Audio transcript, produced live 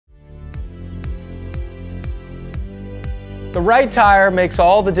The right tire makes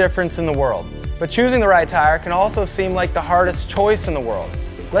all the difference in the world, but choosing the right tire can also seem like the hardest choice in the world.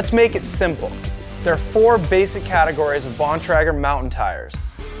 Let's make it simple. There are 4 basic categories of Bontrager mountain tires.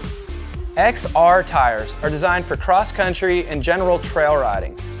 XR tires are designed for cross-country and general trail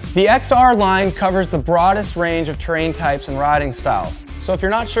riding. The XR line covers the broadest range of terrain types and riding styles, so if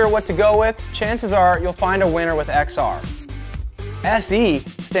you're not sure what to go with, chances are you'll find a winner with XR. SE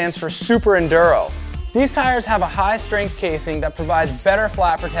stands for Super Enduro. These tires have a high-strength casing that provides better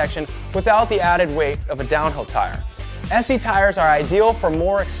flat protection without the added weight of a downhill tire. SE tires are ideal for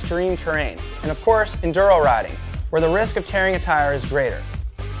more extreme terrain, and of course, enduro riding, where the risk of tearing a tire is greater.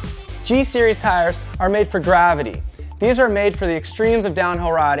 G-Series tires are made for gravity. These are made for the extremes of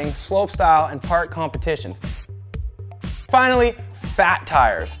downhill riding, slopestyle, and park competitions. Finally, fat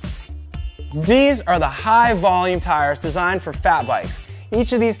tires. These are the high-volume tires designed for fat bikes.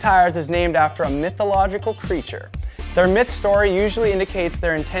 Each of these tires is named after a mythological creature. Their myth story usually indicates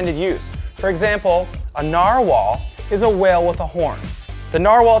their intended use. For example, a narwhal is a whale with a horn. The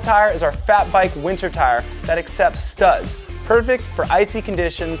narwhal tire is our fat bike winter tire that accepts studs, perfect for icy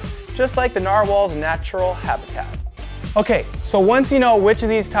conditions, just like the narwhal's natural habitat. Okay, so once you know which of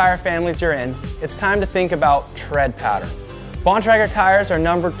these tire families you're in, it's time to think about tread pattern. Bontrager tires are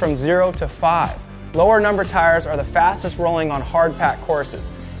numbered from 0 to 5. Lower number tires are the fastest rolling on hard pack courses.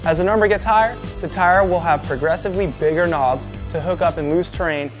 As the number gets higher, the tire will have progressively bigger knobs to hook up in loose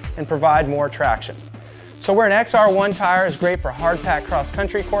terrain and provide more traction. So where an XR1 tire is great for hard pack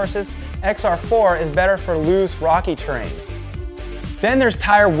cross-country courses, XR4 is better for loose, rocky terrain. Then there's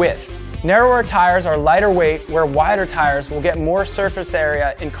tire width. Narrower tires are lighter weight, where wider tires will get more surface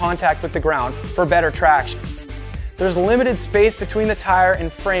area in contact with the ground for better traction. There's limited space between the tire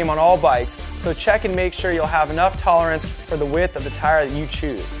and frame on all bikes, so check and make sure you'll have enough tolerance for the width of the tire that you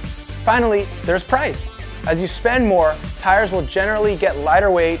choose. Finally, there's price. As you spend more, tires will generally get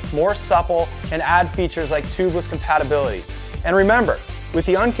lighter weight, more supple, and add features like tubeless compatibility. And remember, with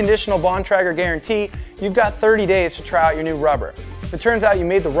the unconditional Bontrager guarantee, you've got 30 days to try out your new rubber. If it turns out you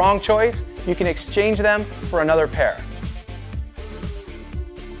made the wrong choice, you can exchange them for another pair.